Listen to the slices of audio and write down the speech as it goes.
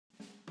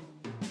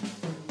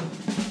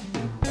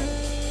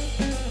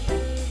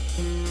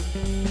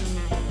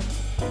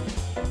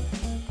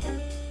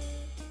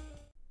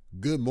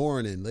Good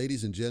morning,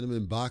 ladies and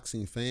gentlemen,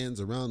 boxing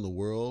fans around the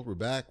world. We're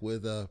back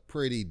with a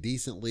pretty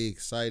decently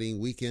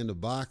exciting weekend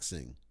of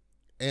boxing.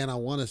 And I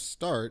want to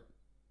start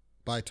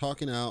by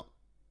talking out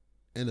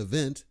an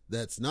event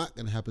that's not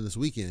going to happen this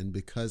weekend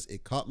because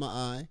it caught my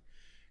eye.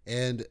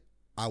 And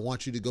I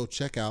want you to go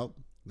check out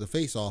the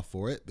face-off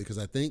for it because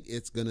I think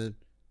it's gonna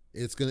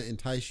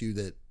entice you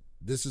that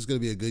this is going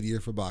to be a good year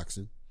for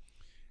boxing.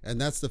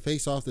 And that's the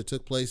face-off that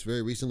took place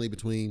very recently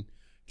between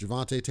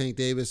Gervonta Tank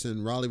Davis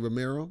and Rolly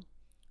Romero.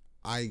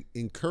 I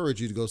encourage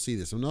you to go see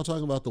this. I'm not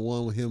talking about the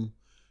one with him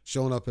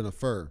showing up in a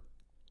fur.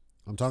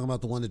 I'm talking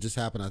about the one that just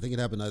happened. I think it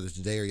happened either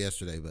today or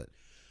yesterday, but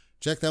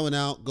check that one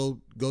out.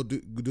 Go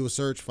do a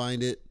search,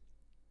 find it.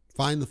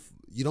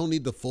 You don't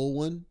need the full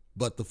one,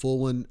 but the full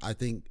one I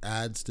think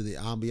adds to the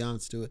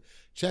ambiance to it.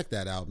 Check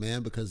that out,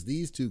 man, because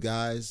these two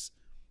guys,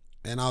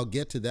 and I'll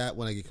get to that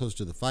when I get closer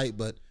to the fight,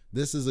 but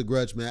this is a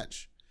grudge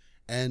match.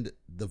 And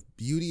the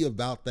beauty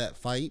about that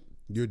fight,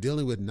 you're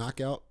dealing with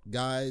knockout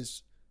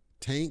guys.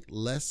 Tank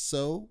less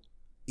so,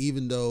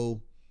 even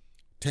though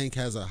Tank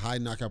has a high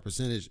knockout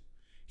percentage,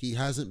 he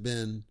hasn't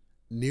been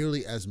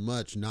nearly as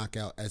much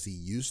knockout as he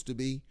used to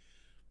be.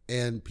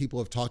 And people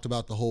have talked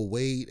about the whole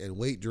weight and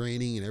weight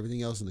draining and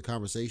everything else in the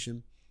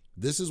conversation.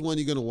 This is one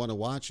you're going to want to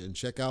watch and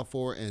check out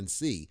for and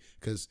see,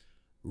 because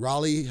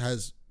Rolly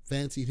has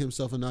fancied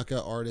himself a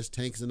knockout artist.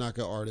 Tank's a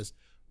knockout artist.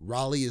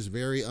 Rolly is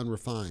very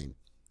unrefined,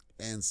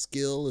 and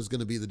skill is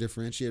going to be the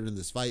differentiator in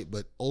this fight,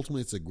 but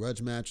ultimately it's a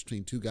grudge match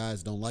between two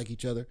guys who don't like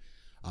each other.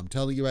 I'm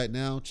telling you right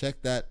now,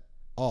 check that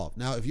off.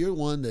 Now, if you're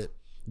one that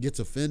gets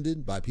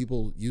offended by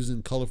people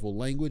using colorful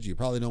language, you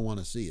probably don't want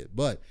to see it.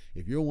 But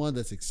if you're one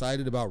that's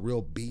excited about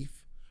real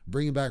beef,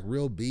 bringing back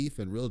real beef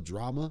and real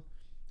drama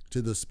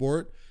to the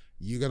sport,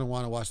 you're going to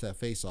want to watch that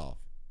face-off.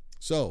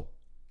 So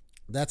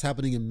that's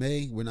happening in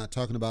May. We're not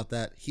talking about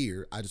that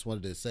here. I just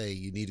wanted to say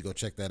you need to go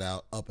check that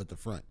out up at the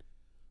front.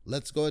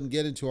 Let's go ahead and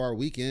get into our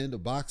weekend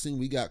of boxing.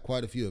 We got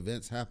quite a few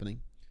events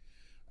happening.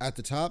 At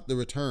the top, the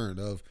return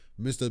of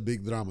Mr.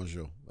 Big Drama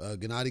Show.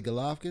 Gennady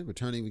Golovkin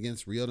returning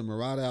against Ryota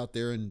Murata out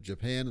there in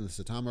Japan in the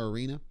Saitama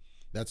Arena.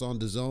 That's on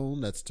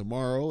DAZN. That's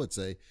tomorrow. It's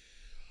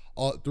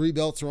three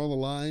belts are on the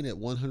line at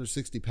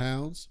 160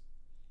 pounds.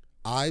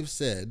 I've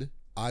said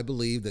I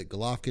believe that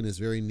Golovkin is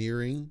very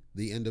nearing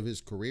the end of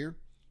his career.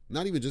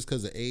 Not even just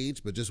because of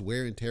age, but just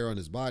wear and tear on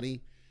his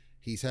body.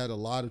 He's had a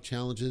lot of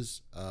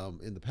challenges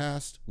in the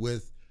past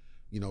with,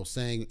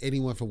 saying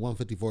anyone from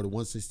 154 to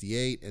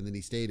 168, and then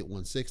he stayed at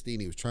 160,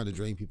 and he was trying to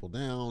drain people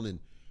down.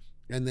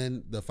 And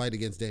then the fight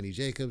against Danny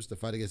Jacobs, the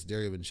fight against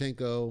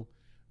Derevyanchenko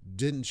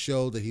didn't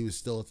show that he was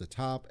still at the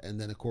top.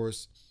 And then, of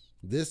course,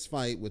 this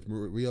fight with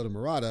Ryota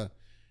Murata,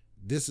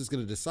 this is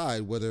going to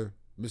decide whether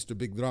Mr.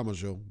 Big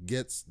Dramajo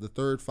gets the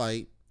third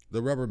fight,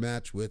 the rubber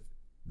match with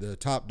the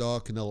top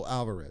dog, Canelo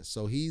Alvarez.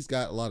 So he's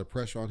got a lot of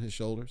pressure on his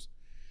shoulders.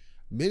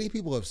 Many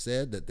people have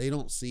said that they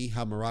don't see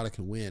how Murata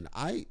can win.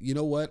 You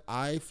know what?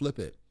 I flip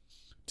it.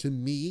 To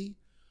me,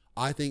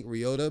 I think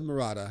Ryota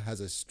Murata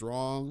has a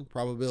strong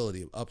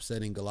probability of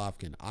upsetting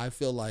Golovkin. I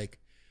feel like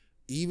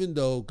even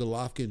though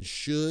Golovkin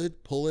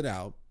should pull it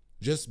out,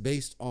 just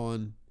based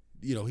on,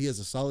 he has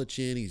a solid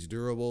chin, he's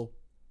durable.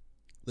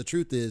 The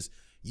truth is,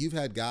 you've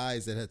had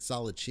guys that had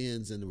solid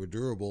chins and were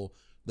durable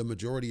the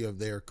majority of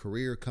their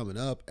career coming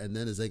up, and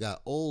then as they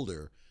got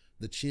older,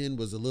 the chin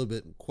was a little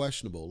bit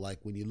questionable. Like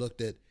when you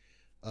looked at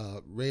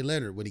Ray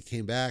Leonard, when he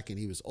came back and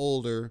he was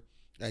older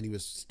and he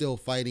was still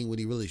fighting when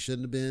he really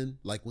shouldn't have been,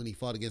 like when he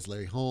fought against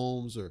Larry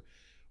Holmes or,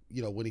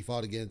 when he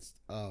fought against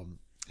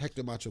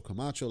Hector Macho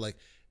Camacho. Like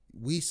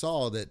we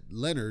saw that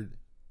Leonard,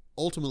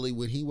 ultimately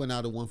when he went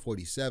out at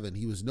 147,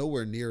 he was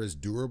nowhere near as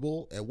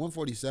durable. At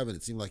 147,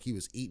 it seemed like he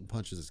was eating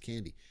punches as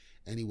candy.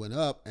 And he went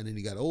up and then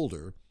he got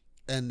older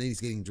and then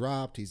he's getting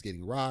dropped, he's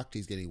getting rocked,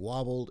 he's getting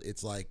wobbled.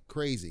 It's like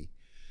crazy.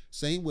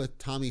 Same with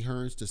Tommy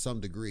Hearns to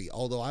some degree,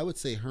 although I would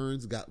say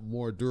Hearns got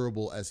more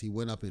durable as he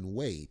went up in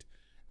weight.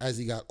 As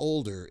he got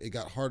older, it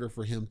got harder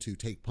for him to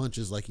take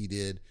punches like he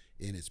did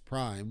in his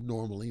prime,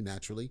 normally,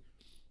 naturally.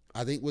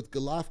 I think with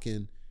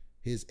Golovkin,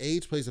 his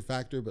age plays a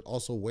factor, but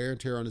also wear and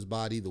tear on his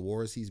body, the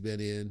wars he's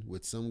been in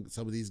with some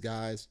of these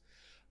guys.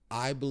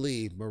 I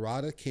believe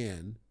Murata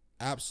can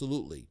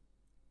absolutely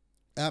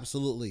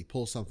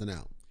pull something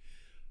out.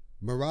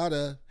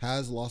 Murata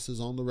has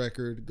losses on the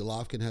record.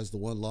 Golovkin has the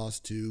one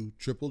loss to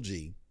Triple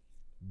G.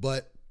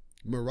 But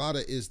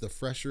Murata is the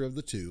fresher of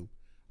the two.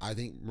 I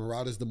think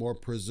Murata is the more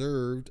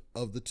preserved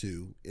of the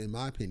two, in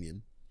my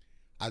opinion.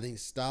 I think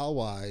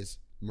style-wise,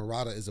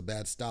 Murata is a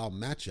bad style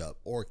matchup,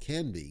 or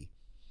can be,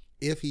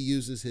 if he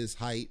uses his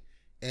height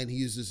and he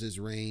uses his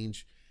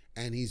range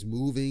and he's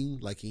moving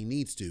like he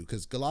needs to.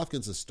 Because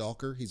Golovkin's a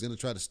stalker. He's going to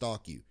try to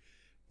stalk you.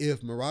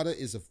 If Murata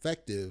is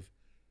effective,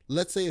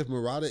 let's say if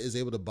Murata is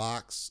able to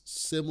box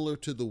similar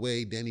to the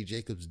way Danny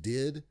Jacobs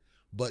did,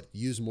 but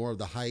use more of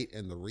the height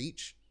and the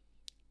reach,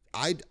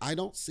 I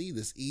don't see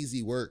this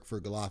easy work for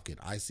Golovkin.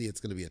 I see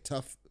it's going to be a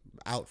tough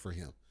out for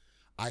him.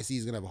 I see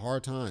he's going to have a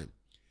hard time.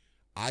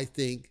 I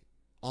think,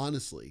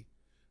 honestly,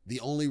 The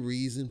only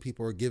reason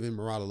people are giving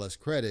Murata less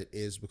credit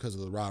is because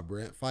of the Rob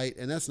Brandt fight.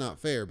 And that's not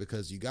fair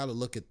because you got to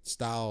look at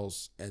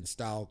styles and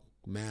style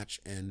match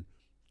and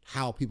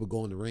how people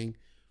go in the ring.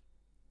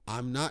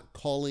 I'm not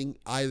calling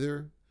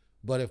either,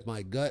 but if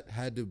my gut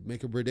had to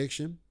make a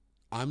prediction,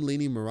 I'm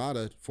leaning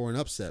Murata for an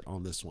upset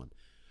on this one.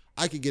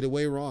 I could get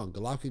away wrong.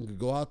 Golovkin could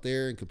go out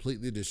there and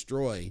completely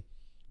destroy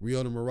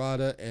Ryota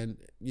Murata and,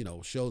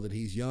 show that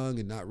he's young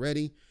and not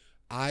ready.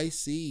 I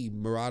see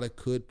Murata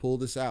could pull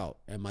this out,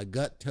 and my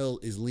gut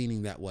is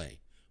leaning that way.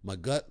 My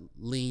gut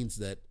leans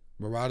that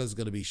Murata's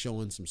going to be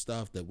showing some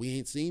stuff that we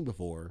ain't seen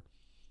before,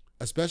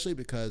 especially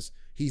because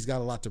he's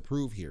got a lot to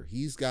prove here.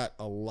 He's got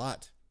a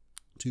lot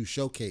to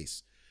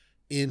showcase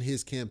in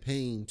his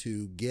campaign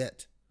to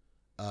get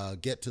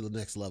to the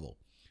next level.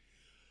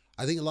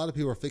 I think a lot of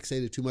people are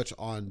fixated too much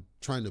on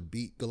trying to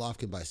beat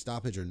Golovkin by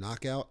stoppage or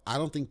knockout. I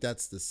don't think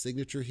that's the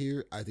signature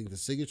here. I think the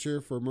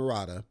signature for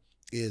Murata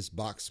is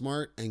box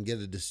smart and get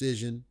a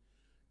decision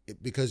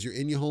because you're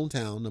in your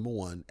hometown, number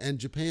one. And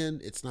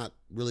Japan, it's not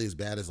really as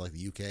bad as like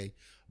the UK,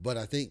 but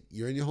I think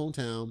you're in your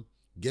hometown,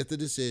 get the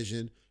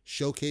decision,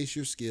 showcase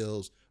your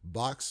skills,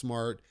 box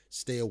smart,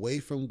 stay away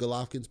from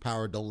Golovkin's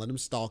power, don't let him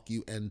stalk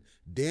you, and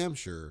damn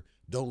sure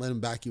don't let him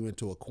back you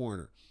into a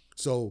corner.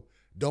 So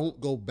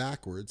don't go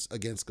backwards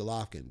against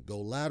Golovkin. Go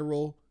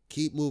lateral,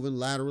 keep moving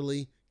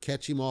laterally,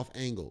 catch him off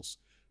angles.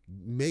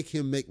 Make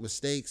him make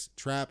mistakes,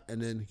 trap,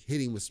 and then hit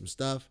him with some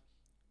stuff.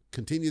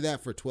 Continue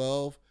that for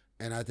 12,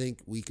 and I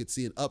think we could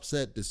see an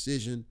upset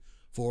decision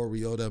for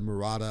Ryota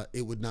Murata.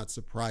 It would not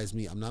surprise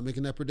me. I'm not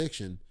making that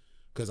prediction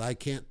because I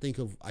can't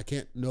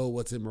know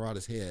what's in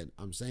Murata's head.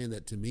 I'm saying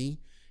that to me,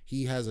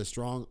 he has a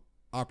strong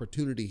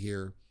opportunity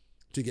here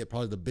to get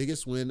probably the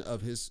biggest win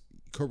of his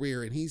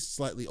career, and he's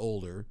slightly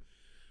older.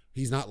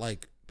 He's not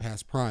like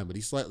past prime, but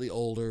he's slightly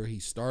older. He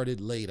started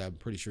late, I'm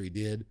pretty sure he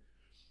did.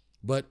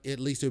 But at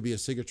least it'll be a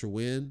signature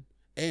win,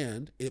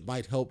 and it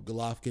might help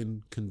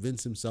Golovkin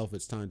convince himself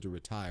it's time to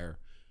retire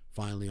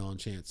finally on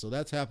chance. So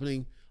that's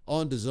happening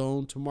on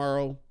DAZN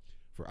tomorrow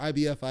for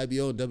IBF,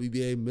 IBO, and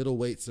WBA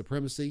middleweight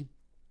supremacy.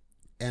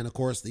 And of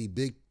course, the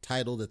big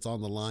title that's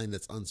on the line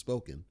that's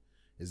unspoken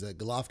is that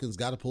Golovkin's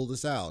got to pull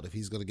this out if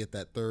he's going to get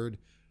that third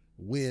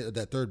win,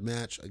 that third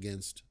match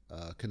against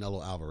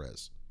Canelo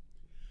Alvarez.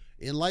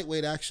 In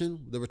lightweight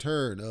action, the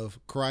return of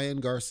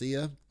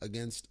Garcia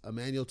against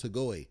Emmanuel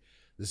Tagoe.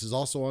 This is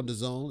also on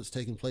DAZN. It's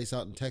taking place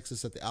out in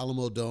Texas at the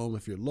Alamo Dome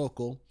if you're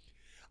local.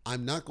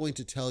 I'm not going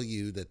to tell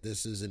you that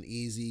this is an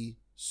easy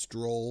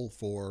stroll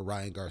for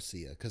Ryan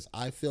Garcia because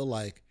I feel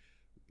like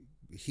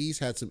he's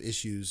had some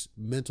issues,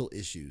 mental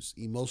issues,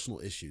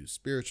 emotional issues,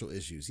 spiritual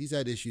issues. He's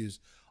had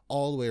issues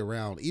all the way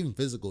around, even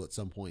physical at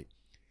some point.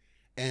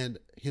 And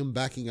him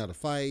backing out of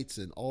fights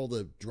and all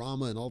the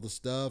drama and all the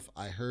stuff,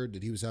 I heard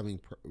that he was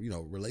having,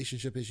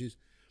 relationship issues.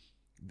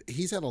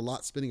 He's had a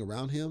lot spinning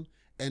around him.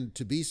 And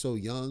to be so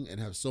young and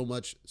have so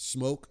much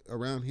smoke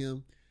around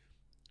him,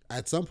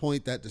 at some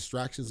point that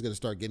distraction is going to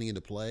start getting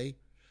into play.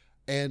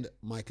 And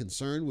my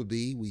concern would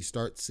be we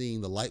start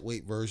seeing the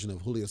lightweight version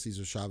of Julio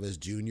Cesar Chavez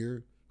Jr.,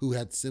 who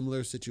had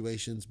similar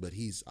situations, but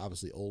he's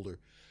obviously older.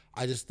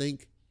 I just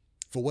think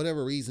for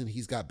whatever reason,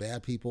 he's got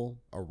bad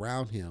people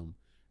around him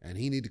and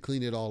he need to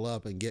clean it all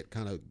up and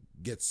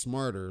get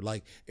smarter.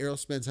 Like Errol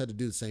Spence had to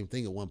do the same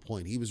thing at one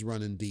point. He was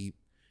running deep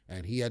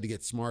and he had to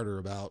get smarter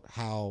about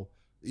how,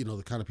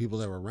 the kind of people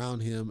that were around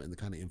him and the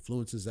kind of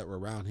influences that were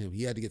around him.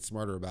 He had to get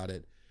smarter about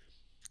it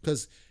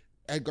because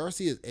at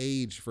Garcia's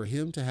age, for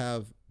him to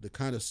have the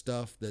kind of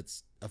stuff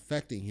that's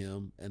affecting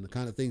him and the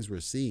kind of things we're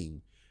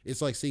seeing,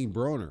 it's like seeing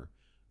Broner.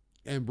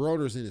 And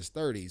Broner's in his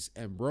 30s,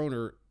 and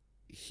Broner,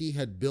 he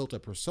had built a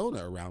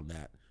persona around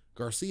that.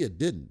 Garcia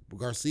didn't.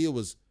 Garcia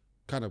was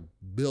kind of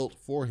built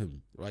for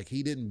him. Like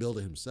he didn't build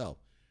it himself.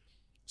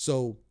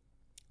 So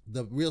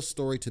the real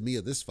story to me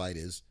of this fight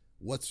is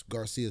what's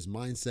Garcia's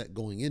mindset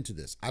going into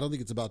this? I don't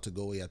think it's about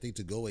Tagoe. I think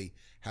Tagoe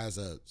has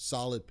a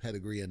solid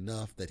pedigree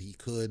enough that he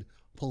could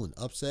pull an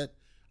upset.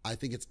 I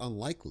think it's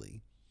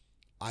unlikely.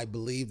 I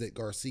believe that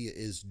Garcia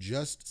is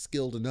just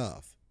skilled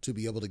enough to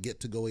be able to get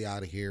Tagoe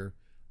out of here.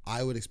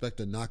 I would expect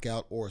a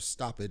knockout or a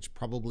stoppage,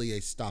 probably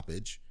a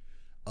stoppage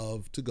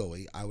of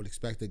Tagoe. I would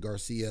expect that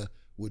Garcia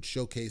would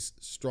showcase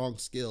strong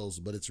skills,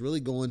 but it's really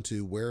going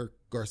to where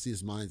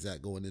Garcia's mind's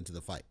at going into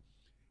the fight.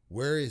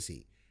 Where is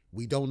he?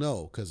 We don't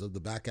know because of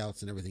the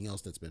backouts and everything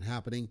else that's been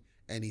happening.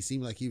 And he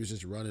seemed like he was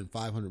just running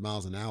 500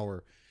 miles an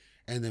hour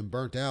and then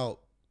burnt out.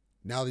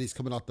 Now that he's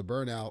coming off the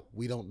burnout,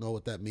 we don't know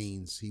what that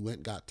means. He went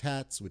and got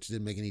tats, which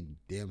didn't make any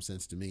damn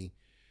sense to me.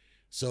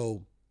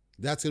 So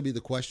that's going to be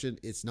the question.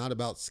 It's not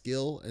about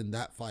skill in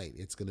that fight.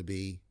 It's going to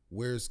be,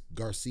 where's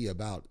Garcia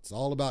about? It's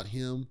all about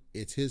him.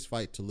 It's his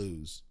fight to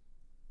lose.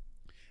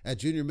 At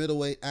junior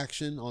middleweight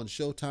action on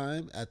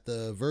Showtime at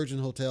the Virgin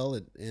Hotel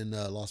in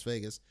Las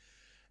Vegas,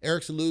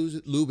 Erikson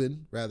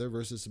Lubin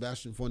versus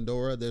Sebastian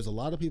Fundora. There's a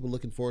lot of people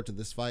looking forward to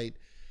this fight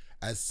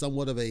as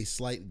somewhat of a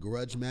slight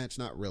grudge match.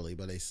 Not really,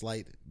 but a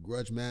slight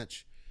grudge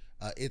match.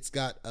 It's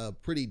got a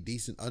pretty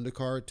decent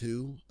undercard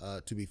too,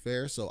 to be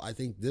fair. So I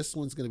think this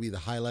one's going to be the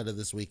highlight of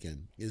this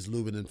weekend is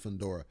Lubin and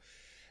Fundora.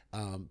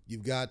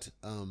 You've got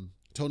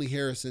Tony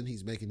Harrison.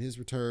 He's making his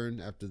return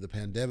after the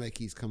pandemic.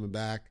 He's coming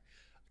back.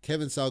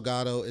 Kevin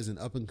Salgado is an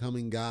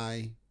up-and-coming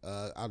guy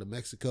out of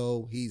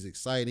Mexico. He's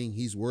exciting.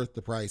 He's worth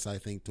the price, I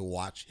think, to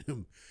watch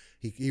him.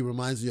 He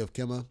reminds me of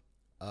Kema,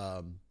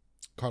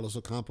 Carlos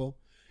Ocampo,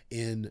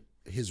 in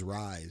his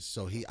rise.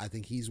 So I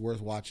think he's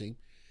worth watching.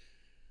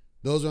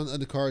 Those are on the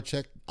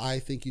undercard. I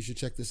think you should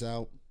check this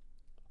out.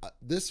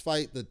 This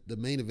fight, the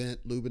main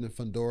event, Lubin and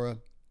Fundora,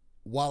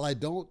 while I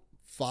don't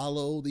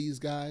follow these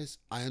guys,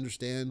 I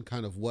understand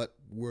kind of what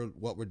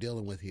we're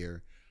dealing with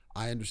here.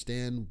 I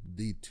understand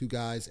the two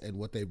guys and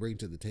what they bring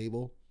to the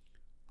table.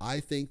 I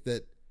think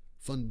that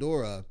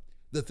Fundora,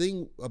 the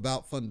thing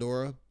about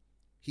Fundora,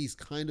 he's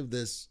kind of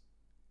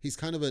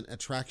an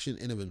attraction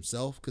in of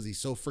himself because he's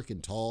so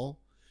freaking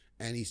tall,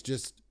 and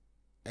just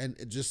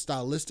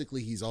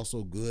stylistically he's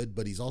also good,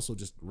 but he's also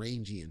just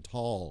rangy and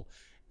tall,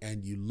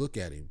 and you look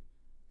at him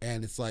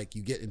and it's like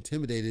you get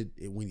intimidated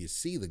when you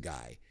see the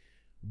guy.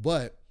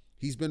 But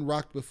he's been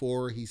rocked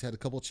before. He's had a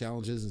couple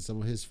challenges in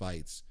some of his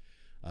fights.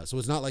 So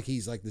it's not like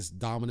he's like this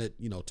dominant,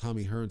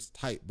 Tommy Hearns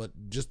type, but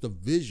just the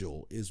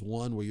visual is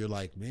one where you're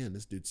like, man,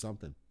 this dude's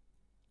something.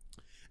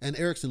 And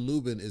Erikson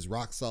Lubin is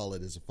rock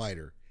solid as a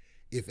fighter.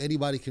 If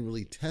anybody can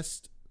really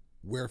test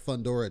where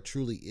Fundora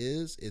truly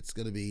is, it's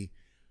going to be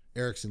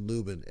Erikson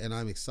Lubin. And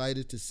I'm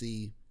excited to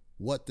see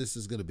what this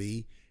is going to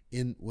be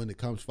when it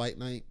comes fight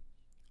night.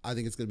 I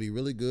think it's going to be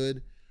really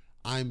good.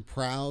 I'm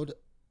proud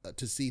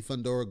to see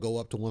Fundora go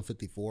up to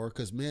 154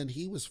 because, man,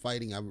 he was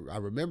fighting. I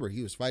remember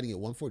he was fighting at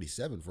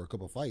 147 for a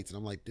couple fights. And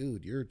I'm like,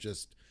 dude, you're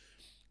just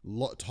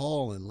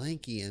tall and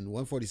lanky, and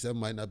 147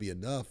 might not be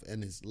enough.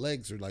 And his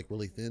legs are like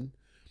really thin.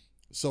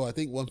 So I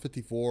think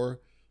 154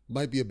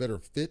 might be a better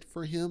fit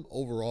for him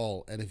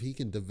overall. And if he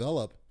can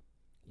develop,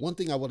 one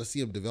thing I want to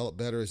see him develop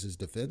better is his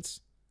defense.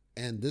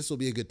 And this will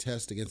be a good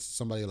test against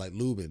somebody like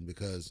Lubin,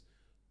 because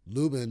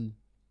Lubin,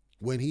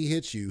 when he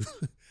hits you,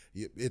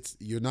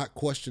 you're not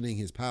questioning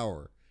his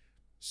power.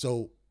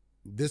 So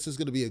this is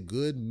going to be a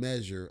good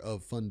measure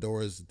of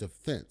Fundora's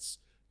defense.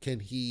 Can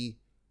he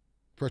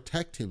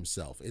protect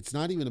himself? It's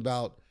not even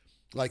about,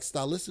 like,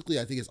 stylistically,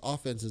 I think his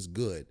offense is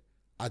good.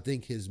 I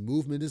think his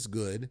movement is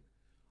good.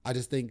 I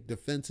just think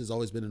defense has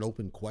always been an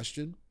open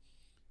question.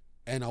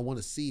 And I want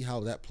to see how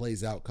that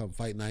plays out come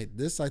fight night.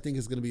 This, I think,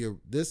 is going to be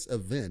this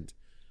event,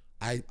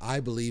 I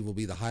believe, will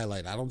be the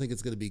highlight. I don't think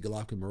it's going to be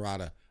Golovkin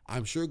Murata.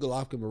 I'm sure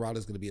Golovkin Murata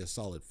is going to be a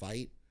solid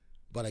fight,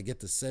 but I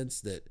get the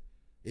sense that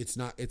it's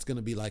going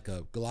to be like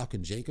a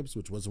Golovkin Jacobs,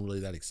 which wasn't really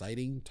that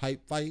exciting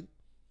type fight.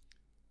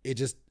 It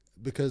just,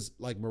 because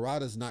like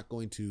Murata's not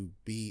going to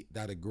be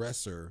that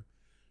aggressor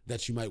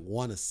that you might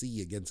want to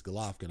see against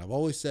Golovkin. I've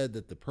always said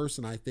that the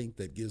person I think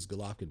that gives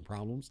Golovkin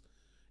problems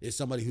is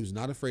somebody who's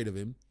not afraid of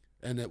him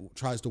and that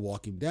tries to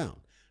walk him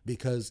down,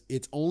 because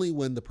it's only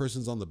when the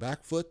person's on the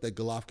back foot that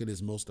Golovkin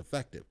is most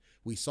effective.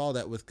 We saw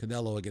that with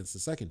Canelo against the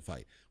second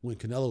fight. When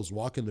Canelo's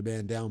walking the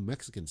man down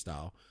Mexican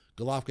style,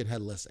 Golovkin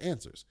had less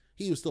answers.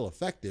 He was still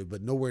effective,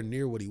 but nowhere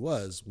near what he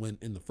was when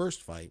in the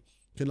first fight,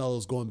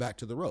 Canelo's going back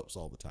to the ropes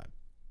all the time.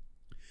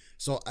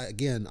 So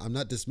again, I'm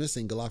not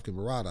dismissing Golovkin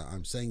Murata.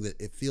 I'm saying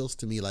that it feels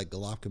to me like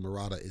Golovkin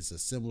Murata is a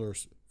similar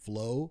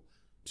flow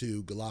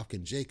to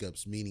Golovkin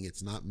Jacobs, meaning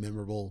it's not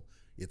memorable.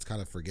 It's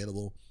kind of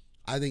forgettable.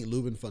 I think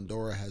Lubin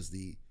Fundora has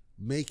the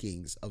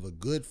makings of a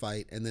good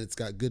fight, and then it's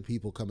got good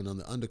people coming on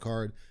the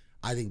undercard.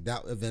 I think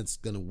that event's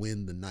going to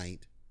win the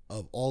night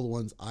of all the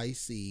ones I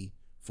see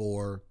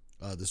for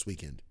this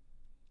weekend.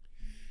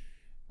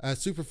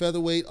 Super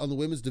featherweight on the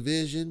women's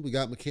division, we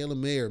got Mikaela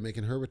Mayer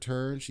making her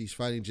return. She's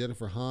fighting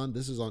Jennifer Hahn.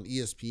 This is on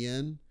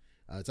ESPN.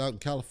 It's out in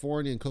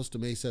California and Costa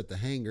Mesa at the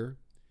Hangar.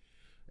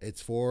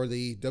 It's for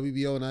the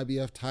WBO and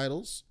IBF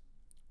titles.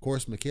 Of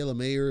course, Mikaela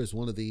Mayer is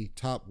one of the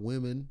top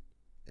women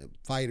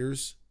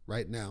fighters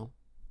right now.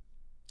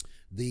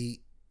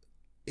 The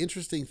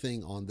interesting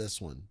thing on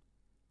this one,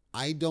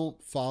 I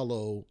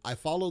follow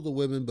the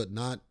women, but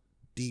not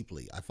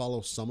deeply. I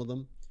follow some of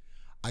them.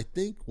 I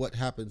think what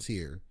happens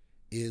here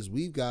is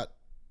we've got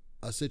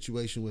a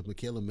situation with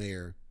Mikaela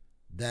Mayer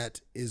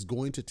that is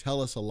going to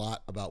tell us a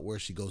lot about where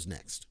she goes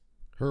next.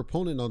 Her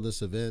opponent on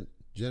this event,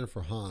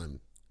 Jennifer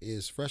Hahn,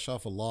 is fresh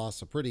off a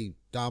loss, a pretty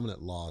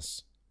dominant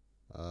loss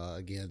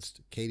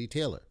against Katie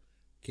Taylor.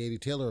 Katie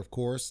Taylor, of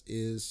course,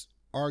 is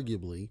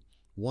arguably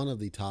one of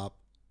the top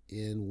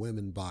in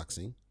women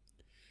boxing.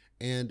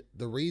 And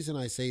the reason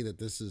I say that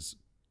this is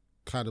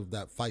kind of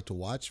that fight to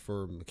watch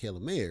for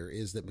Mikaela Mayer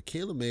is that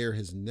Mikaela Mayer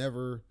has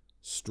never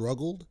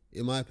struggled,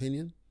 in my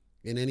opinion,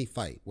 in any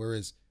fight,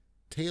 whereas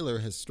Taylor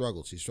has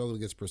struggled. She struggled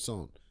against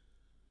Person.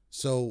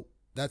 So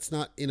that's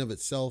not in of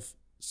itself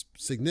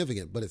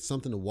significant, but it's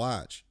something to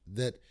watch,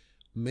 that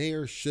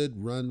Mayer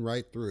should run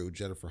right through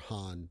Jennifer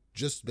Hahn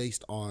just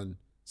based on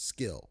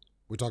skill.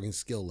 We're talking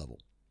skill level.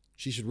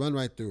 She should run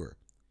right through her.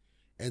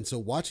 And so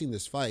watching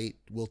this fight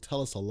will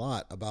tell us a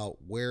lot about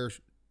where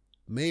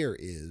Mayer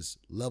is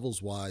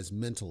levels-wise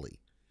mentally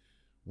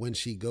when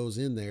she goes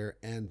in there.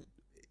 And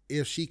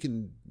if she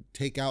can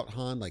take out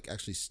Hahn, like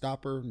actually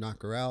stop her,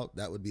 knock her out,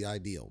 that would be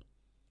ideal.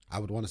 I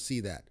would want to see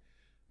that,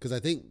 because I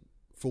think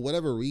for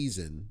whatever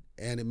reason,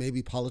 and it may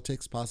be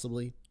politics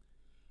possibly,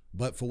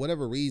 but for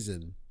whatever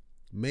reason,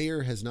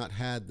 Mayer has not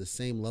had the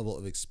same level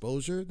of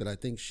exposure that I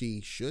think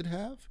she should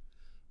have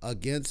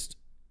against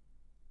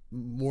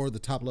more the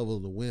top level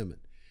of the women.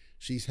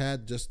 She's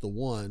had just the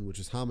one, which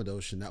is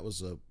Hamadosh, and that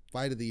was a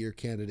fight of the year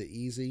candidate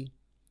easy.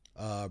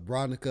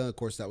 Bronica, of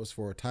course, that was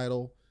for a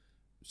title.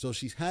 So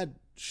she's had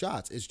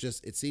shots. It's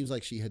just, it seems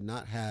like she had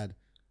not had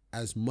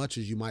as much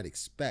as you might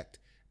expect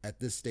at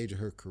this stage of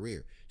her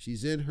career.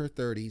 She's in her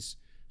 30s.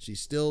 She's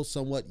still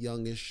somewhat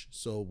youngish,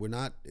 so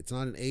it's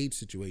not an age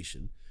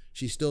situation.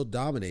 She's still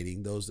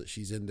dominating those that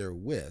she's in there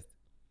with.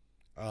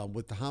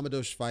 With the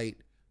Hamadosh fight,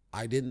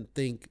 I didn't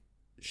think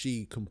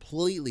she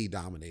completely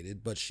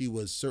dominated, but she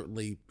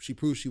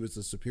proved she was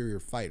the superior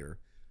fighter,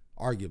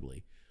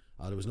 arguably.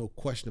 There was no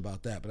question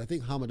about that. But I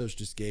think Hamadosh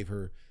just gave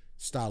her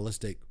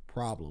stylistic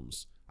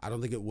problems. I don't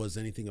think it was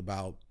anything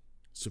about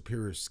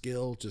superior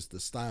skill, just the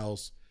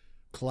styles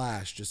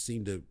clash just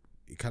seemed to,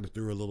 it kind of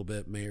threw her a little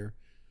bit, Mayer.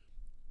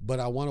 But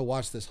I want to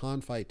watch this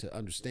Han fight to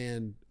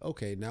understand,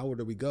 okay, now where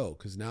do we go?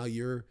 Because now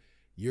you're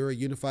a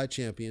unified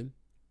champion.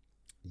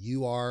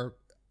 You are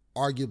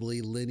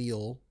arguably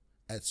lineal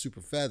at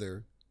super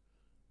feather,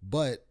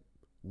 but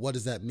what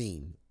does that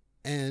mean?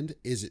 And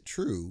is it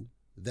true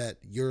that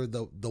you're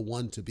the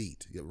one to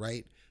beat,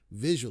 right?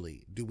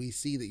 Visually, do we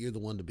see that you're the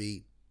one to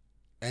beat?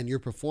 And your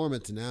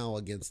performance now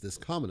against this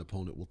common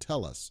opponent will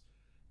tell us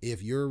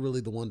if you're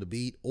really the one to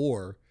beat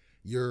or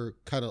you're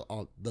kind of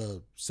on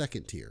the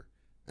second tier.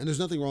 And there's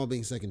nothing wrong with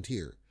being second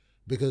tier,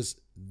 because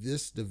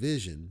this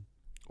division,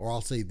 or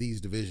I'll say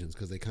these divisions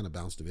because they kind of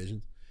bounce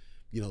divisions,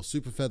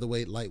 super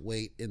featherweight,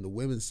 lightweight in the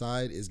women's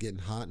side is getting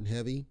hot and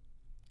heavy.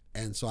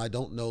 And so I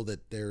don't know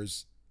that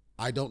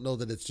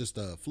it's just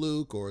a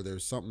fluke or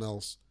there's something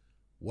else.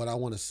 What I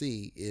want to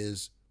see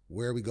is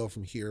where we go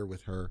from here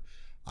with her.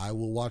 I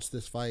will watch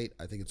this fight.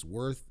 I think it's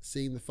worth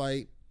seeing the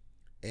fight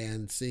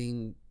and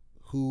seeing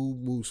who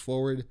moves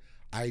forward.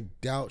 I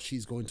doubt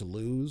she's going to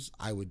lose.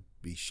 I would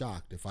be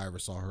shocked if I ever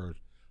saw her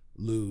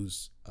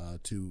lose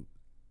to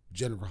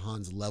Jennifer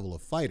Han's level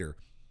of fighter.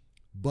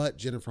 But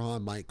Jennifer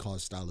Han might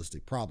cause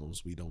stylistic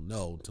problems. We don't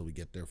know until we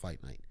get their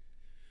fight night.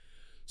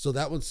 So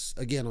that one's,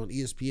 again, on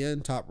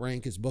ESPN. Top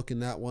Rank is booking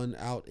that one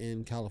out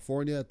in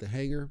California at the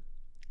Hangar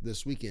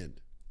this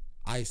weekend.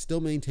 I still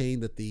maintain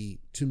that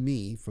to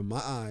me, from my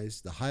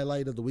eyes, the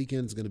highlight of the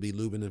weekend is going to be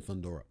Lubin and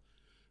Fundora.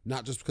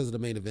 Not just because of the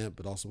main event,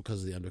 but also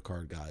because of the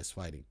undercard guys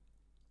fighting.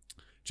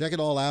 Check it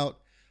all out.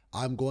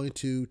 I'm going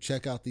to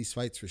check out these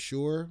fights for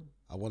sure.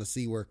 I want to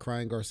see where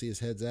Crying Garcia's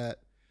head's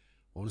at.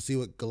 I want to see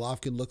what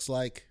Golovkin looks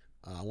like.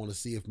 I want to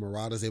see if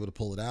Murata's able to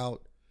pull it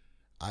out.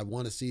 I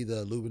want to see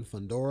the Lubin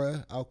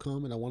Fundora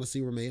outcome, and I want to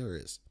see where Mayer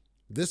is.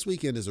 This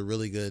weekend is a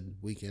really good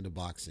weekend of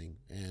boxing.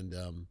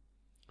 And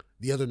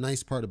the other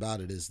nice part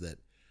about it is that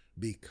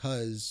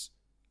because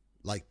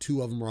like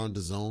two of them are on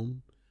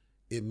DAZN,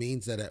 it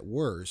means that at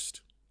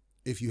worst,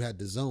 if you had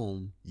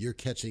DAZN, you're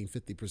catching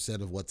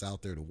 50% of what's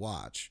out there to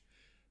watch.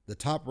 The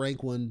Top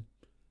Rank one,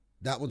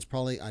 that one's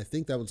probably, I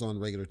think that one's on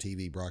regular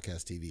TV,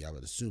 broadcast TV. I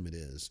would assume it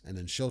is. And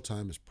then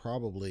Showtime is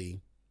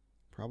probably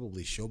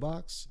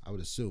Showbox, I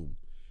would assume.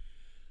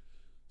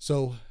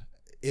 So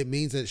it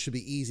means that it should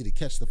be easy to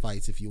catch the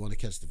fights if you want to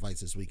catch the fights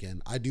this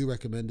weekend. I do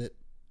recommend it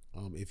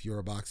if you're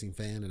a boxing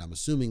fan, and I'm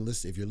assuming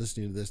if you're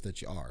listening to this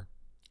that you are.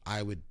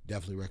 I would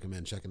definitely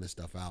recommend checking this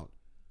stuff out.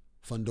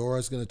 Fundora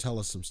is going to tell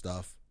us some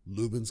stuff.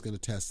 Lubin's going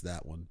to test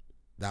that one.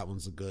 That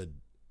one's a good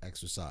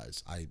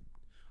exercise. I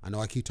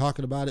know I keep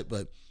talking about it,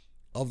 but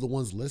of the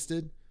ones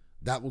listed,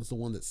 that one's the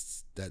one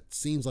that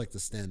seems like the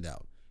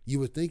standout. You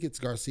would think it's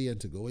Garcia and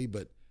Tagoe,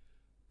 but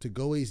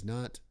Tagoe's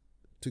not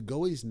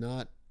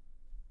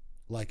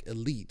like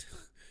elite.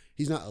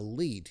 He's not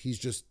elite. He's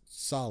just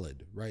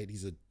solid, right?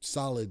 He's a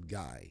solid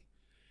guy.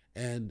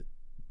 And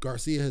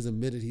Garcia has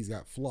admitted he's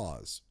got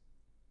flaws.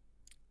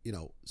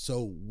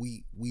 So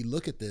we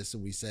look at this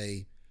and we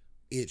say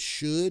it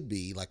should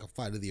be like a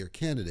fight of the year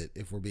candidate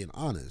if we're being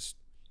honest,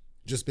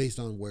 just based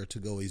on where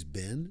Tagoe's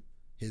been,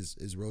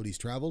 his road he's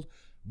traveled.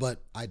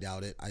 But I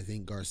doubt it. I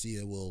think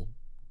Garcia will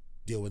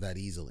deal with that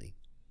easily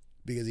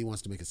because he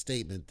wants to make a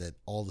statement that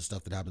all the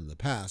stuff that happened in the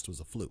past was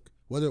a fluke.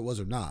 Whether it was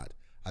or not,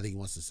 I think he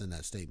wants to send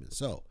that statement.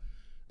 So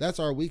that's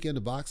our weekend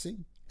of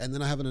boxing. And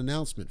then I have an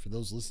announcement for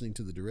those listening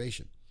to the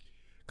duration.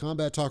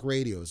 Combat Talk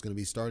Radio is going to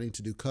be starting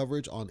to do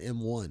coverage on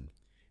M1.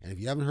 And if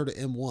you haven't heard of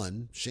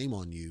M1, shame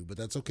on you, but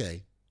that's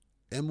okay.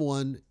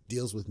 M1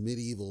 deals with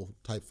medieval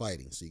type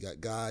fighting. So you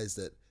got guys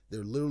that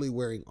they're literally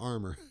wearing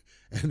armor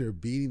and they're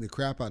beating the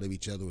crap out of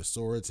each other with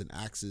swords and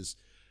axes.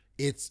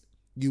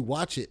 You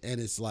watch it and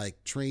it's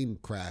like train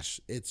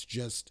crash. It's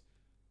just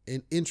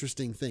an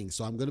interesting thing.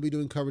 So I'm going to be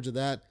doing coverage of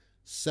that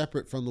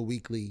separate from the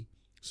weekly.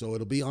 So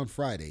it'll be on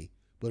Friday,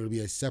 but it'll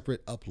be a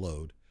separate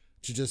upload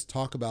to just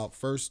talk about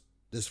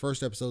this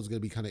first episode is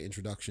going to be kind of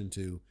introduction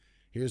to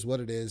here's what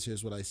it is.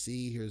 Here's what I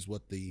see. Here's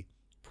what the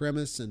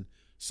premise and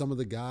some of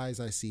the guys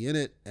I see in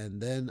it.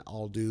 And then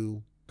I'll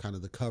do kind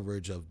of the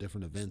coverage of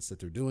different events that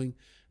they're doing.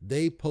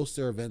 They post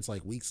their events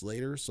like weeks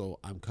later, so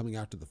I'm coming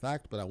after the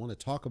fact, but I want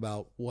to talk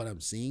about what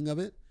I'm seeing of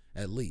it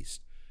at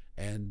least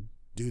and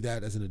do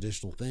that as an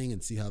additional thing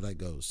and see how that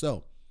goes.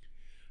 So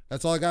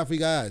that's all I got for you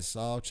guys.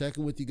 I'll check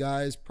in with you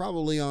guys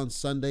probably on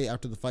Sunday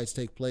after the fights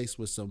take place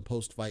with some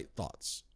post-fight thoughts.